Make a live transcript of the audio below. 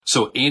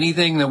So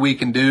anything that we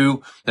can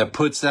do that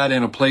puts that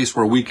in a place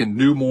where we can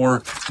do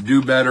more,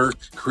 do better,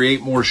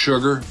 create more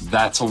sugar,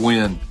 that's a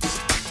win.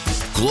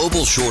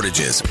 Global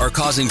shortages are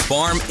causing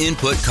farm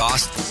input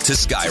costs to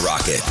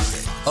skyrocket.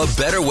 A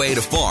Better Way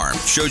to Farm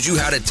shows you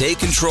how to take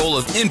control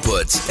of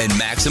inputs and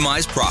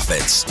maximize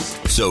profits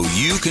so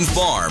you can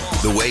farm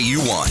the way you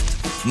want.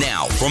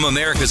 Now, from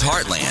America's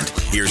Heartland,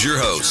 here's your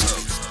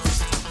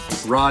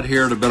host. Rod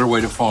here at A Better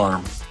Way to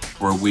Farm,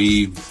 where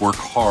we work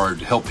hard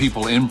to help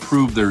people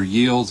improve their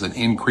yields and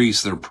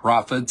increase their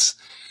profits.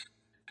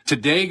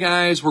 Today,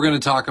 guys, we're going to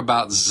talk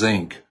about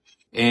zinc.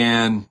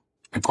 And,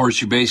 of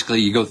course,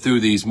 you go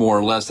through these more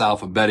or less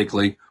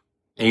alphabetically.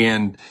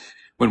 And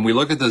when we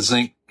look at the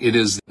zinc, it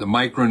is the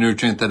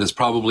micronutrient that is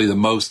probably the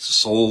most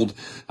sold.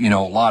 A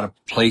lot of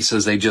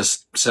places, they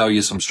just sell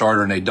you some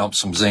starter and they dump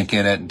some zinc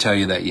in it and tell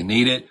you that you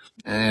need it.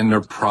 And they're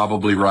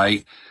probably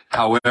right.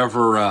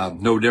 However,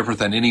 no different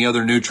than any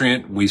other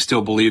nutrient, we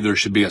still believe there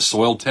should be a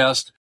soil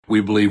test.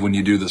 We believe when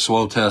you do the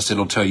soil test,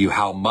 it'll tell you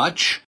how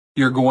much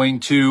you're going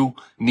to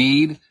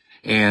need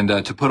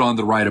and to put on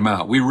the right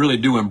amount. We really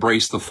do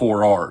embrace the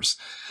 4 R's.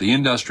 The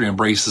industry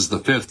embraces the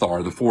 5th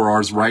R. The 4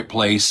 R's: right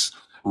place,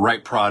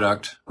 right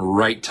product,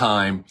 right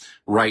time,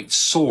 right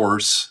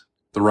source,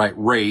 the right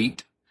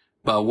rate.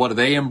 But what do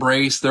they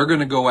embrace? They're going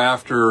to go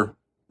after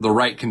the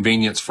right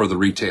convenience for the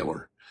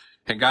retailer.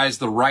 And guys,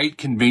 the right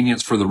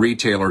convenience for the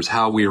retailer is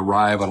how we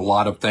arrive at a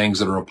lot of things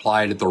that are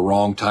applied at the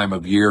wrong time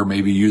of year,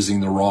 maybe using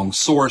the wrong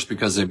source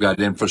because they've got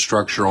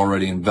infrastructure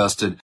already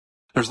invested.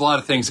 There's a lot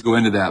of things that go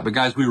into that. But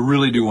guys, we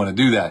really do want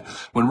to do that.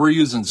 When we're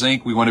using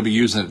zinc, we want to be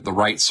using it at the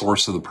right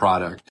source of the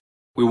product.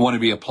 We want to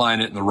be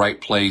applying it in the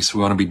right place. We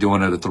want to be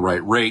doing it at the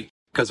right rate.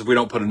 Because if we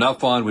don't put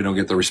enough on, we don't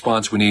get the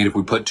response we need. If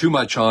we put too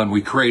much on,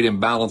 we create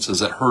imbalances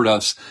that hurt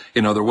us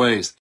in other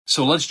ways.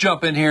 So let's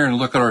jump in here and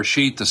look at our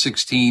sheet, the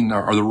 16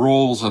 are the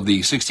roles of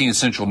the 16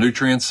 essential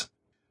nutrients.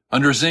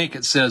 Under zinc,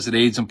 it says it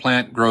aids in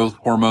plant growth,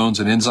 hormones,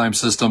 and enzyme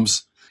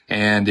systems,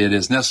 and it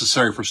is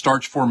necessary for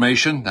starch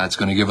formation. That's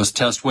going to give us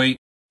test weight.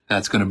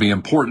 That's going to be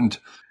important.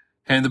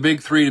 And the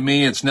big 3 to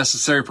me, it's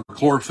necessary for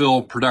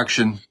chlorophyll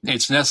production.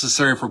 It's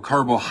necessary for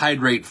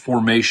carbohydrate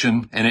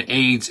formation, and it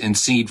aids in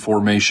seed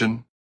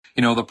formation.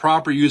 The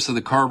proper use of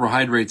the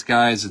carbohydrates,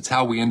 guys, it's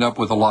how we end up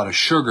with a lot of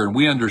sugar. And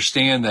we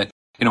understand that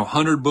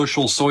 100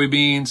 bushel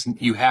soybeans,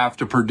 you have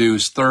to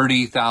produce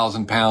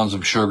 30,000 pounds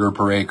of sugar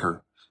per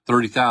acre.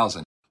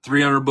 30,000.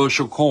 300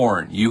 bushel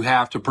corn, you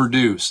have to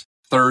produce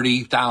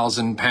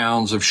 30,000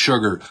 pounds of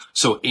sugar.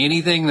 So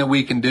anything that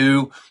we can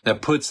do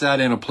that puts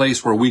that in a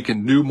place where we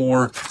can do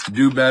more,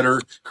 do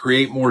better,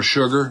 create more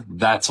sugar,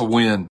 that's a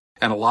win.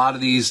 And a lot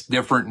of these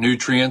different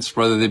nutrients,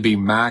 whether they be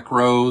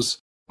macros,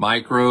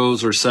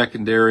 micros, or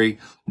secondary,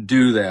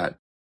 do that.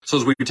 So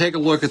as we take a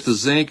look at the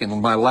zinc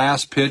and my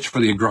last pitch for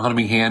the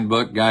agronomy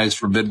handbook, guys,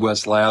 from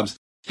Midwest Labs,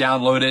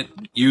 download it,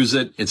 use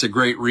it. It's a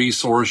great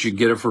resource. You can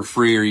get it for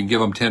free, or you can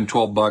give them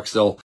 $10-12.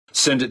 They'll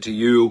send it to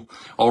you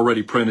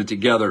already printed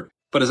together.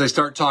 But as I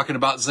start talking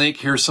about zinc,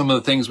 here's some of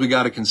the things we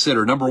got to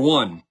consider. Number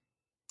 1,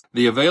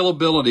 the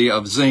availability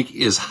of zinc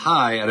is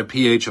high at a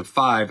pH of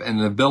 5, and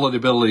the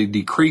availability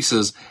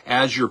decreases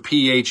as your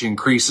pH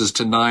increases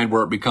to 9,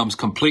 where it becomes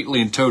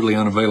completely and totally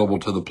unavailable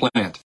to the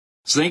plant.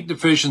 Zinc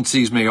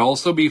deficiencies may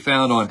also be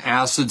found on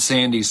acid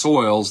sandy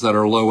soils that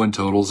are low in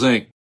total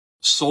zinc.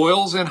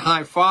 Soils in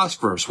high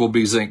phosphorus will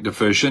be zinc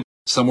deficient,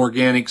 some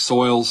organic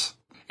soils,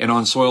 and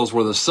on soils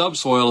where the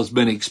subsoil has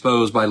been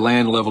exposed by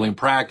land leveling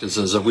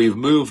practices. If we've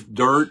moved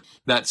dirt,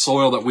 that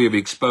soil that we have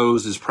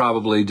exposed is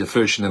probably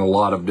deficient in a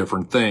lot of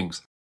different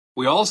things.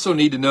 We also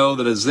need to know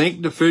that a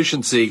zinc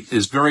deficiency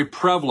is very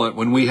prevalent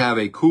when we have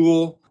a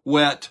cool,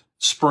 wet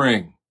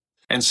spring.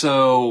 And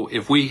so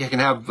if we can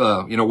have,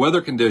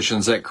 weather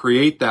conditions that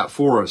create that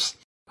for us.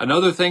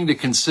 Another thing to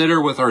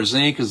consider with our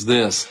zinc is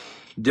this.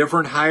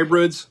 Different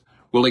hybrids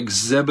will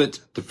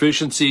exhibit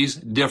deficiencies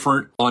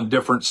different on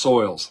different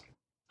soils.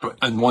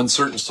 On one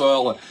certain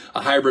soil,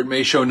 a hybrid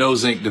may show no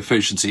zinc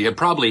deficiency. It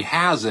probably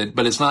has it,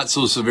 but it's not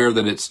so severe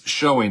that it's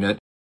showing it.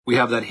 We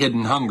have that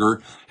hidden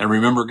hunger. And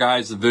remember,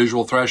 guys, the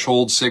visual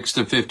threshold, 6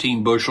 to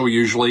 15 bushel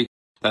usually.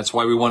 That's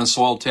why we want a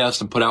soil test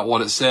and put out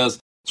what it says.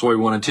 That's why we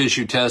want a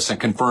tissue test and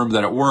confirm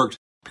that it worked,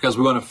 because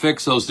we want to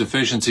fix those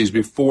deficiencies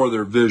before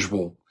they're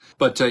visual.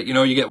 But,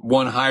 you get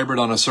one hybrid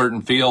on a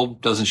certain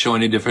field, doesn't show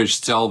any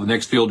deficiency. The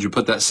next field you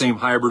put that same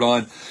hybrid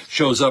on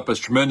shows up as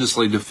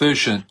tremendously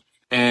deficient.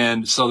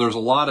 And so there's a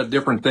lot of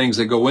different things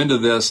that go into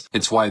this.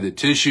 It's why the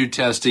tissue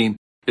testing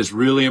is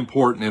really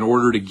important in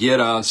order to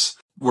get us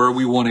where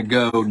we want to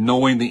go,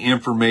 knowing the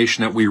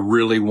information that we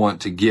really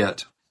want to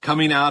get.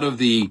 Coming out of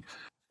the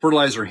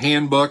fertilizer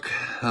handbook,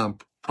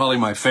 probably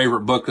my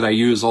favorite book that I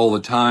use all the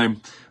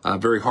time.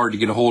 Very hard to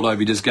get a hold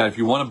of. If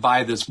you want to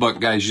buy this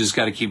book, guys, you just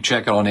got to keep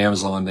checking on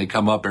Amazon. They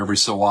come up every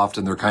so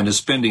often. They're kind of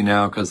spendy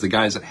now because the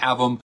guys that have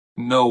them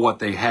know what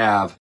they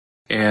have,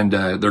 and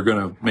they're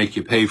going to make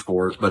you pay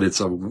for it. But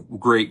it's a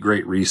great,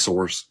 great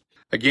resource.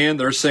 Again,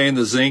 they're saying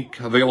the zinc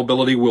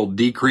availability will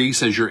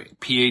decrease as your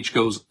pH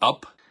goes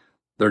up.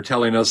 They're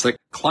telling us that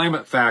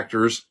climate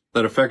factors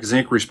that affect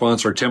zinc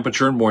response are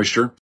temperature and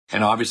moisture.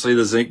 And obviously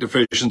the zinc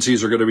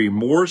deficiencies are going to be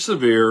more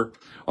severe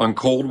on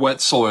cold,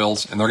 wet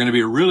soils, and they're going to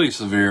be really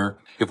severe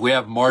if we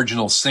have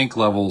marginal zinc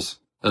levels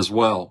as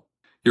well.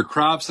 Your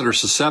crops that are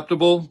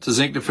susceptible to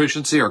zinc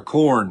deficiency are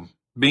corn,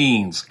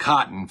 beans,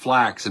 cotton,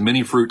 flax, and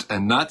many fruits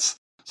and nuts.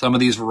 Some of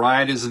these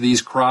varieties of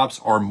these crops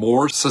are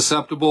more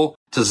susceptible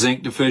to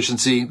zinc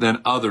deficiency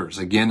than others.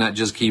 Again, that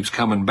just keeps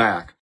coming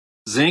back.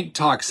 Zinc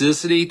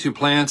toxicity to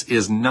plants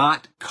is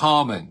not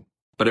common,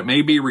 but it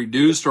may be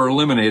reduced or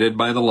eliminated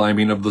by the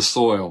liming of the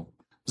soil.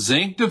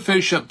 Zinc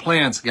deficient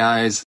plants,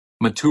 guys,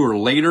 mature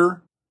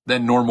later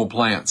than normal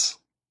plants.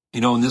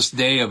 In this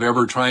day of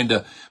ever trying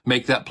to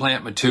make that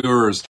plant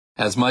mature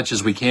as much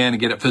as we can and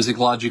get it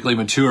physiologically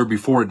mature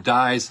before it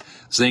dies,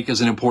 zinc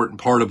is an important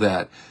part of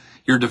that.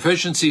 Your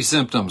deficiency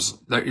symptoms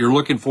that you're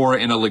looking for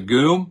in a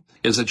legume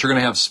is that you're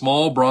going to have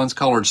small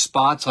bronze-colored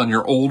spots on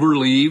your older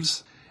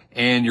leaves,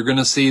 and you're going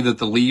to see that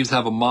the leaves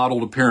have a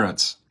mottled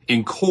appearance.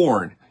 In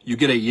corn, you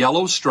get a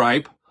yellow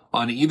stripe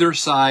on either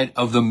side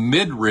of the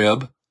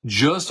midrib,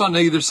 just on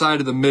either side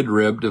of the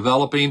midrib,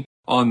 developing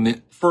on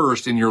the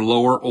first in your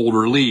lower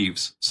older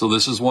leaves. So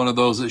this is one of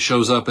those that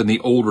shows up in the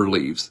older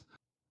leaves.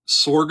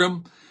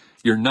 Sorghum,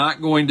 you're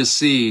not going to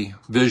see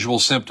visual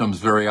symptoms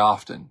very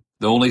often.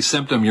 The only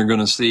symptom you're going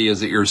to see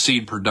is that your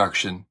seed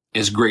production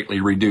is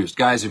greatly reduced.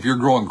 Guys, if you're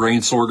growing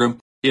grain sorghum,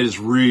 it is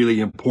really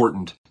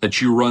important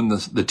that you run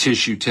the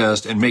tissue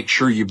test and make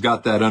sure you've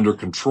got that under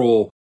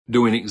control,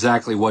 doing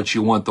exactly what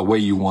you want the way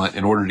you want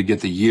in order to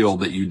get the yield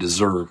that you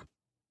deserve.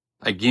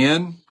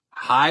 Again,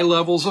 high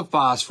levels of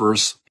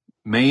phosphorus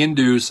may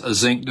induce a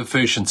zinc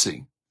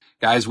deficiency.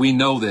 Guys, we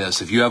know this.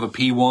 If you have a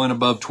P1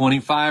 above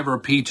 25 or a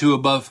P2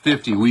 above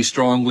 50, we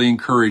strongly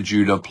encourage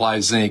you to apply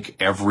zinc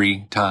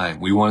every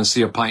time. We want to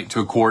see a pint to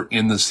a quart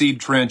in the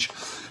seed trench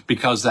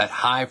because that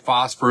high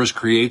phosphorus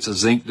creates a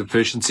zinc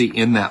deficiency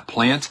in that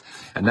plant,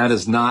 and that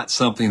is not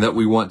something that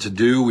we want to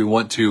do. We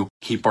want to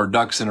keep our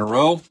ducks in a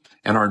row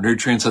and our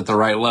nutrients at the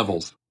right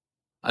levels.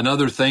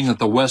 Another thing that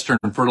the Western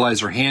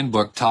Fertilizer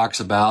Handbook talks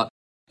about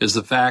is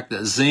the fact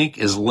that zinc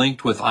is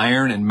linked with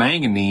iron and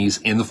manganese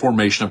in the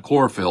formation of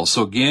chlorophyll.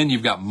 So again,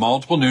 you've got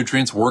multiple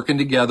nutrients working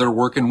together,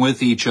 working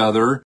with each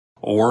other,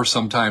 or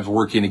sometimes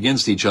working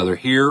against each other.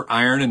 Here,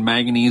 iron and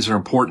manganese are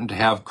important to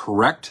have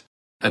correct.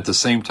 At the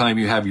same time,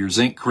 you have your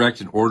zinc correct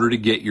in order to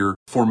get your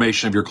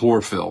formation of your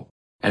chlorophyll.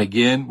 And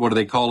again, what are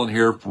they calling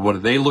here? What are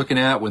they looking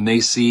at when they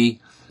see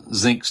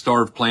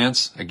zinc-starved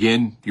plants?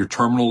 Again, your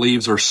terminal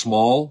leaves are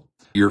small,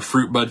 your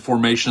fruit bud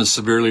formation is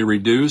severely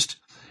reduced,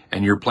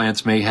 and your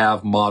plants may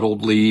have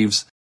mottled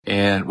leaves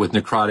and with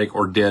necrotic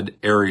or dead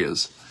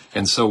areas.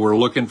 And so we're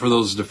looking for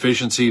those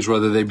deficiencies,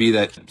 whether they be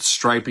that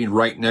striping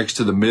right next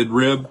to the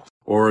midrib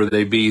or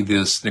they be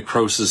this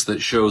necrosis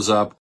that shows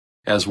up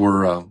as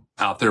we're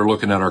out there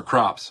looking at our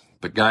crops.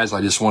 But guys, I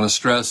just want to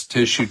stress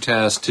tissue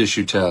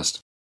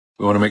test.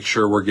 We want to make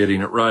sure we're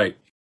getting it right.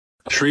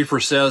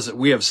 Schrieffer says that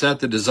we have set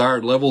the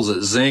desired levels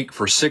at zinc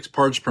for 6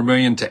 parts per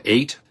million to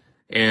 8.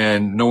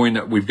 And knowing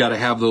that we've got to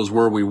have those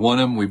where we want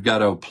them, we've got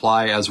to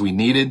apply as we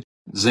needed.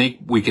 Zinc,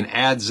 we can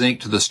add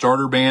zinc to the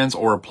starter bands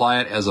or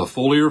apply it as a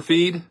foliar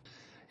feed.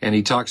 And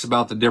he talks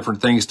about the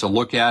different things to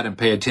look at and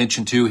pay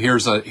attention to.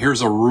 Here's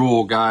a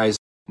rule, guys.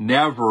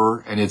 Never,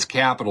 and it's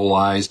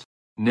capitalized,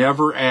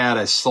 never add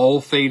a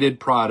sulfated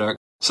product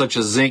such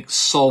as zinc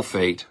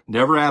sulfate.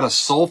 Never add a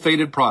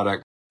sulfated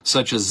product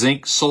such as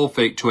zinc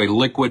sulfate to a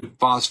liquid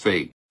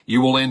phosphate.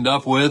 You will end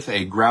up with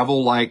a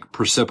gravel-like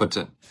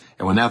precipitant.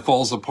 And when that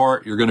falls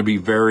apart, you're going to be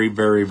very,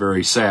 very,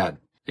 very sad.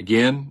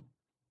 Again,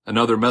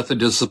 another method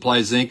to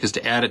supply zinc is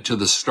to add it to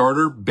the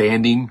starter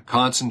banding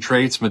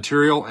concentrates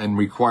material and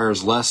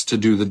requires less to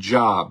do the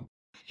job.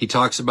 He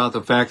talks about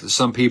the fact that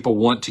some people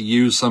want to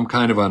use some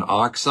kind of an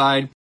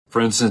oxide.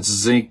 For instance,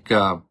 zinc,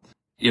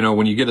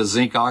 when you get a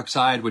zinc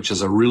oxide, which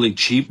is a really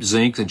cheap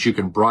zinc that you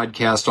can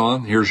broadcast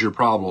on, here's your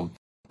problem.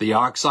 The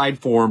oxide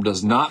form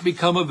does not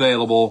become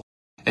available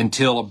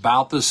until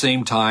about the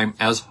same time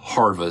as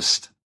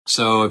harvest.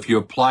 So if you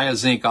apply a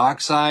zinc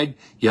oxide,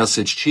 yes,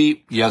 it's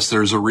cheap. Yes,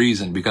 there's a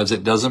reason, because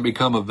it doesn't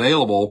become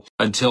available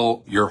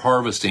until you're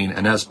harvesting,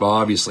 and that's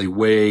obviously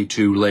way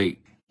too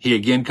late. He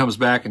again comes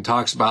back and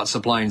talks about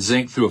supplying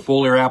zinc through a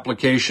foliar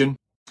application,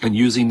 and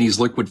using these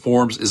liquid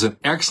forms is an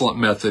excellent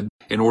method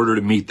in order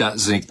to meet that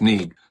zinc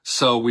need.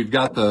 So we've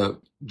got the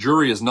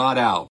jury is not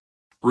out.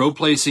 Row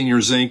placing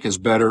your zinc is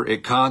better.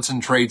 It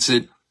concentrates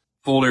it.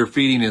 Foliar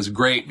feeding is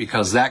great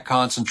because that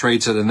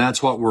concentrates it, and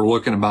that's what we're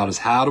looking about is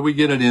how do we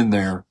get it in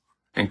there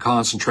and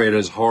concentrate it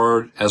as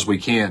hard as we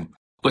can.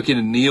 Looking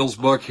at Neil's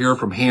book here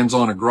from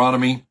Hands-On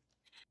Agronomy,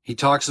 he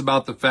talks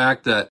about the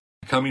fact that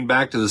coming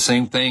back to the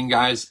same thing,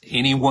 guys,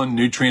 any one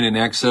nutrient in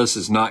excess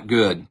is not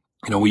good.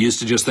 We used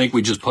to just think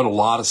we just put a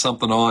lot of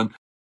something on,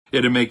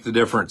 it'd make the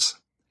difference.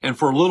 And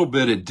for a little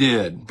bit it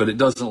did, but it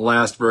doesn't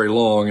last very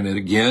long. And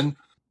again,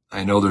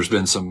 I know there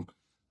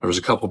was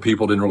a couple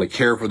people didn't really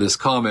care for this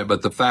comment,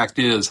 but the fact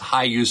is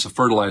high use of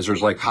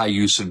fertilizers like high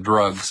use of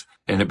drugs,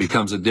 and it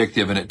becomes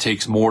addictive, and it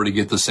takes more to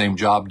get the same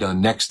job done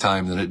next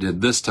time than it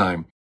did this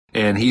time.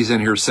 And he's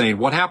in here saying,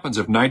 what happens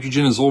if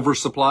nitrogen is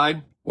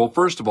oversupplied? Well,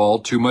 first of all,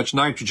 too much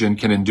nitrogen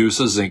can induce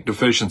a zinc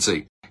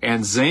deficiency.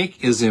 And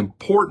zinc is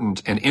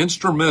important and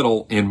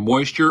instrumental in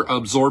moisture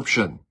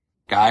absorption.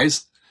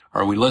 Guys,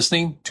 are we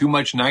listening? Too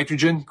much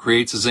nitrogen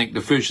creates a zinc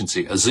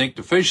deficiency. A zinc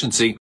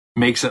deficiency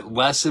makes it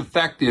less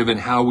effective in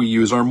how we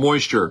use our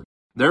moisture.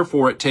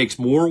 Therefore, it takes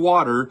more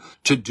water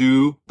to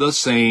do the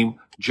same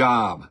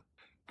job.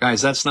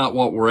 Guys, that's not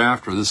what we're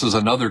after. This is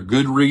another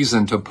good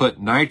reason to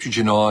put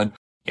nitrogen on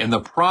in the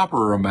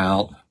proper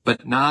amount,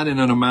 but not in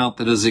an amount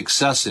that is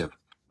excessive.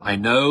 I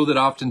know that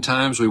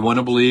oftentimes we want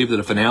to believe that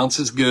if an ounce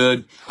is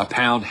good, a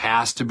pound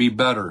has to be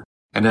better.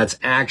 And that's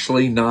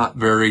actually not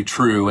very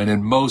true. And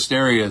in most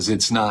areas,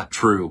 it's not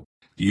true.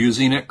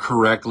 Using it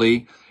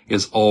correctly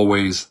is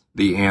always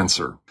the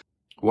answer.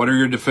 What are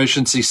your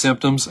deficiency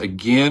symptoms?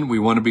 Again, we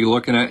want to be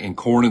looking at in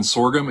corn and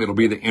sorghum. It'll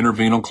be the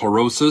intervenal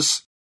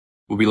chlorosis.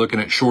 We'll be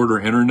looking at shorter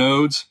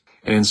internodes.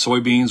 And in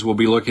soybeans, we'll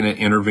be looking at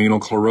intervenal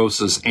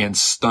chlorosis and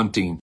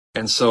stunting.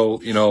 And so,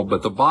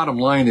 but the bottom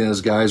line is,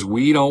 guys,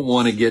 we don't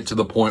want to get to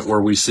the point where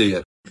we see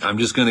it. I'm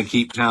just going to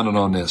keep pounding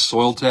on this.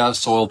 Soil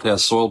test, soil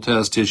test, soil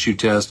test, tissue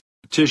test,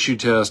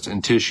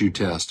 and tissue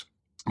test.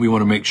 We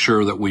want to make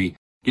sure that we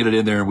get it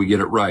in there and we get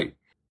it right.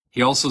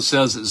 He also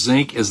says that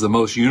zinc is the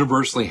most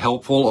universally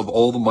helpful of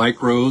all the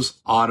micros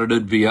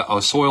audited via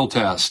a soil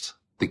test.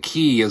 The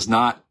key is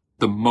not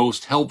the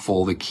most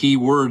helpful. The key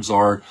words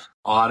are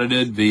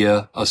audited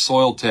via a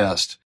soil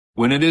test.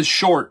 When it is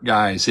short,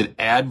 guys, it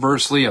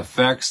adversely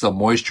affects the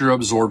moisture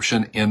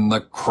absorption in the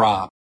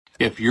crop.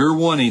 If you're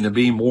wanting to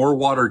be more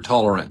water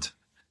tolerant,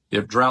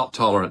 if drought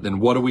tolerant, then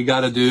what do we got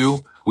to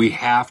do? We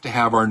have to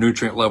have our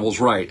nutrient levels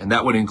right. And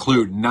that would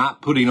include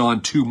not putting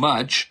on too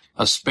much,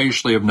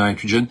 especially of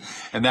nitrogen.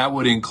 And that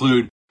would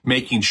include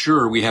making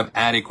sure we have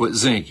adequate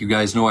zinc. You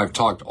guys know I've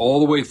talked all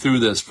the way through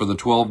this for the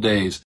 12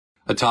 days,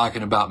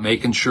 talking about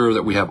making sure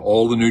that we have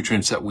all the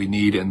nutrients that we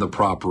need in the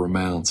proper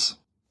amounts.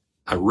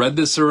 I read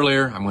this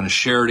earlier. I'm going to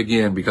share it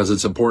again because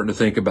it's important to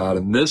think about.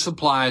 And this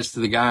applies to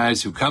the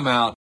guys who come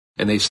out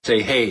and they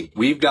say, hey,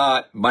 we've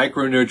got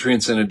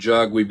micronutrients in a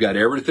jug. We've got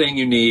everything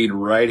you need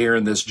right here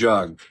in this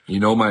jug. You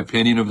know, my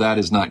opinion of that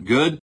is not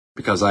good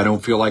because I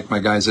don't feel like my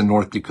guys in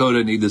North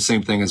Dakota need the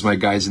same thing as my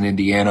guys in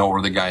Indiana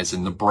or the guys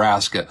in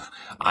Nebraska.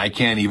 I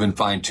can't even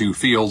find 2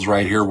 fields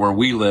right here where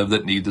we live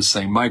that need the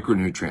same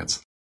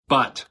micronutrients.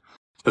 But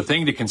the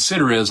thing to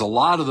consider is a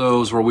lot of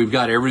those where we've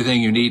got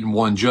everything you need in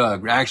one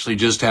jug actually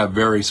just have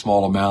very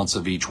small amounts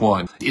of each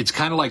one. It's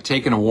kind of like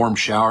taking a warm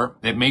shower.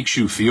 It makes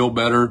you feel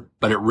better,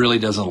 but it really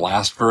doesn't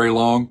last very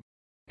long.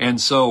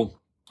 And so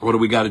what do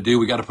we got to do?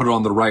 We got to put it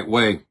on the right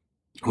way.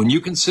 When you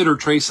consider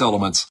trace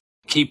elements,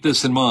 keep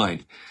this in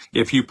mind.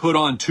 If you put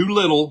on too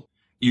little,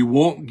 you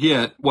won't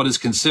get what is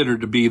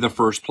considered to be the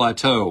first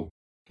plateau.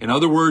 In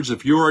other words,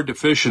 if you are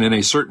deficient in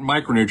a certain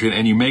micronutrient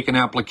and you make an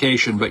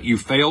application, but you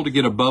fail to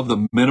get above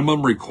the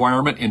minimum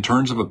requirement in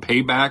terms of a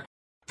payback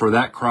for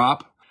that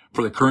crop,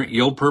 for the current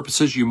yield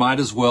purposes, you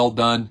might as well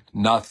done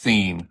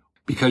nothing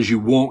because you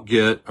won't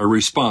get a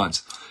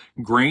response.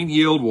 Grain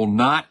yield will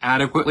not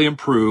adequately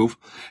improve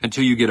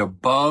until you get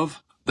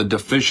above the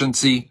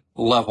deficiency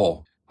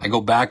level. I go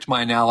back to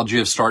my analogy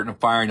of starting a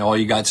fire and all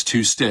you got is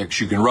 2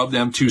 sticks. You can rub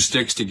them 2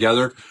 sticks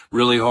together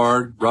really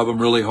hard, rub them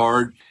really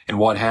hard, and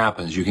what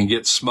happens? You can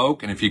get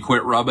smoke, and if you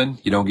quit rubbing,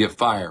 you don't get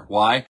fire.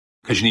 Why?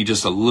 Because you need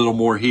just a little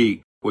more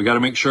heat. We got to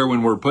make sure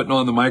when we're putting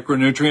on the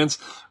micronutrients,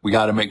 we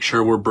got to make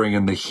sure we're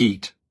bringing the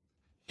heat.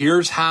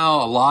 Here's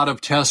how a lot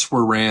of tests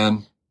were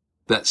ran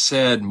that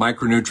said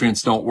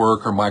micronutrients don't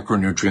work or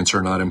micronutrients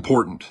are not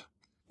important.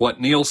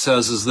 What Neil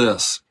says is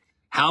this.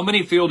 How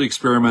many field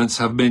experiments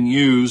have been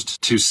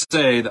used to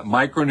say that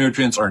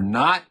micronutrients are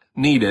not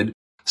needed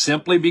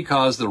simply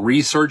because the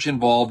research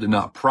involved did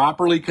not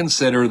properly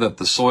consider that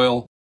the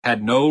soil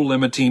had no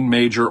limiting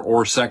major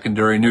or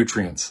secondary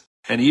nutrients?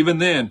 And even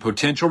then,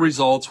 potential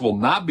results will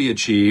not be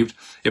achieved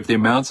if the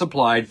amounts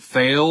applied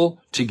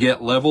fail to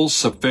get levels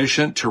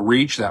sufficient to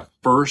reach that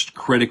first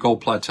critical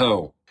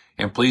plateau.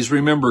 And please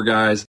remember,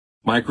 guys,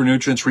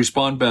 micronutrients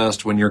respond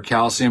best when your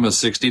calcium is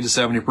 60 to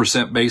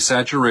 70% base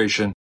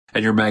saturation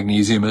and your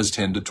magnesium is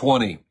 10 to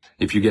 20.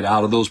 If you get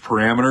out of those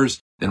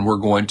parameters, then we're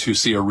going to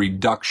see a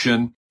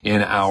reduction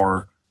in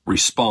our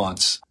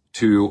response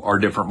to our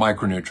different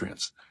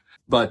micronutrients.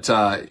 But,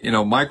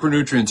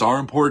 micronutrients are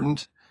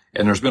important,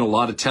 and there's been a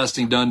lot of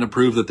testing done to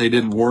prove that they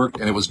didn't work,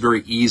 and it was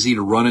very easy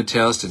to run a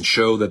test and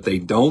show that they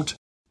don't.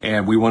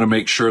 And we want to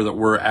make sure that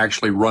we're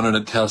actually running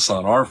a test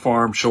on our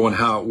farm, showing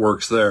how it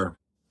works there.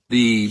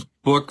 The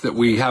book that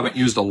we haven't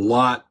used a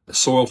lot,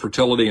 Soil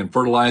Fertility and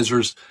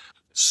Fertilizers,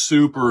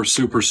 super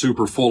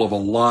full of a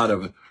lot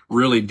of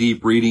really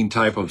deep reading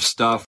type of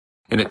stuff.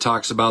 And it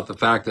talks about the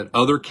fact that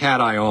other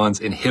cations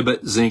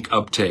inhibit zinc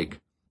uptake,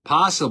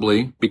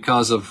 possibly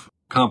because of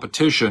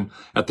competition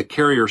at the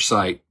carrier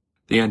site.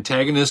 The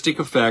antagonistic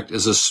effect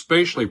is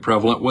especially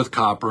prevalent with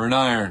copper and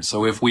iron.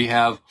 So if we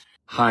have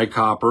high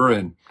copper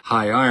and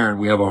high iron,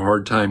 we have a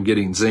hard time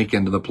getting zinc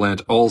into the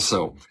plant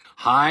also.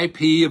 High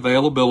P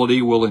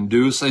availability will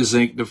induce a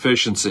zinc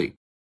deficiency.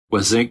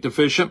 With zinc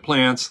deficient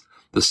plants,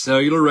 the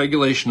cellular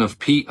regulation of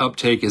P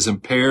uptake is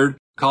impaired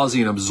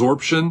causing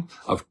absorption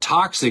of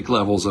toxic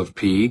levels of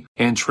P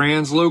and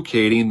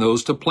translocating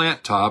those to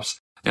plant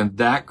tops, and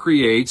that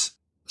creates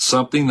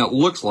something that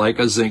looks like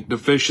a zinc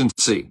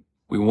deficiency.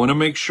 We want to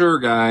make sure,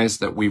 guys,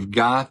 that we've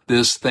got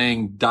this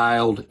thing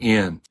dialed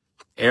in.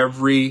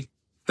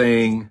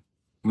 Everything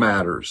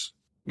matters.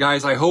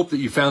 Guys, I hope that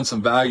you found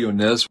some value in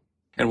this.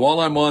 And while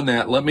I'm on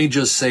that, let me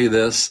just say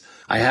this.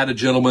 I had a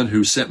gentleman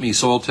who sent me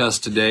soil tests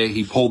today.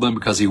 He pulled them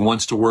because he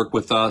wants to work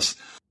with us.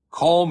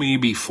 Call me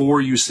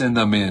before you send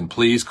them in.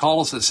 Please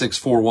call us at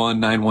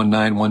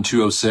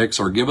 641-919-1206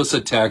 or give us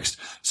a text.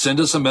 Send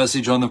us a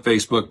message on the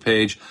Facebook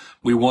page.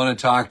 We want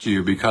to talk to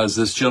you because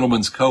this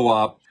gentleman's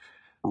co-op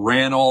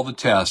ran all the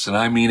tests, and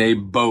I mean a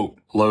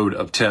boatload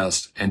of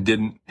tests, and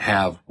didn't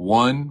have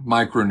one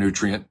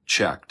micronutrient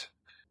checked.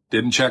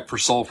 Didn't check for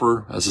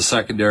sulfur as a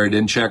secondary,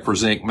 didn't check for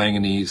zinc,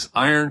 manganese,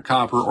 iron,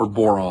 copper, or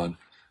boron.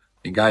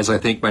 And guys, I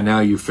think by now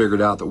you've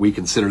figured out that we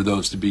consider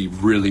those to be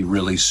really,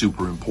 really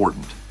super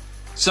important.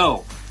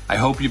 So, I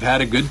hope you've had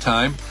a good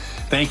time.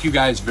 Thank you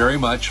guys very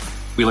much.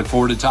 We look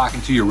forward to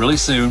talking to you really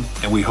soon,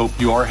 and we hope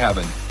you are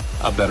having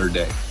a better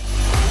day.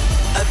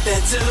 A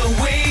better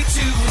way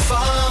to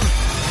farm.com.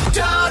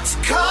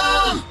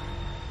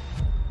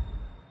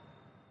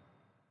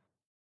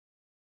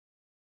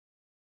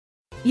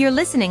 You're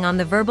listening on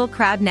the Verbal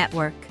Crowd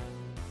Network.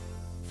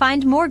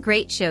 Find more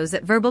great shows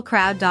at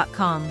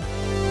verbalcrowd.com.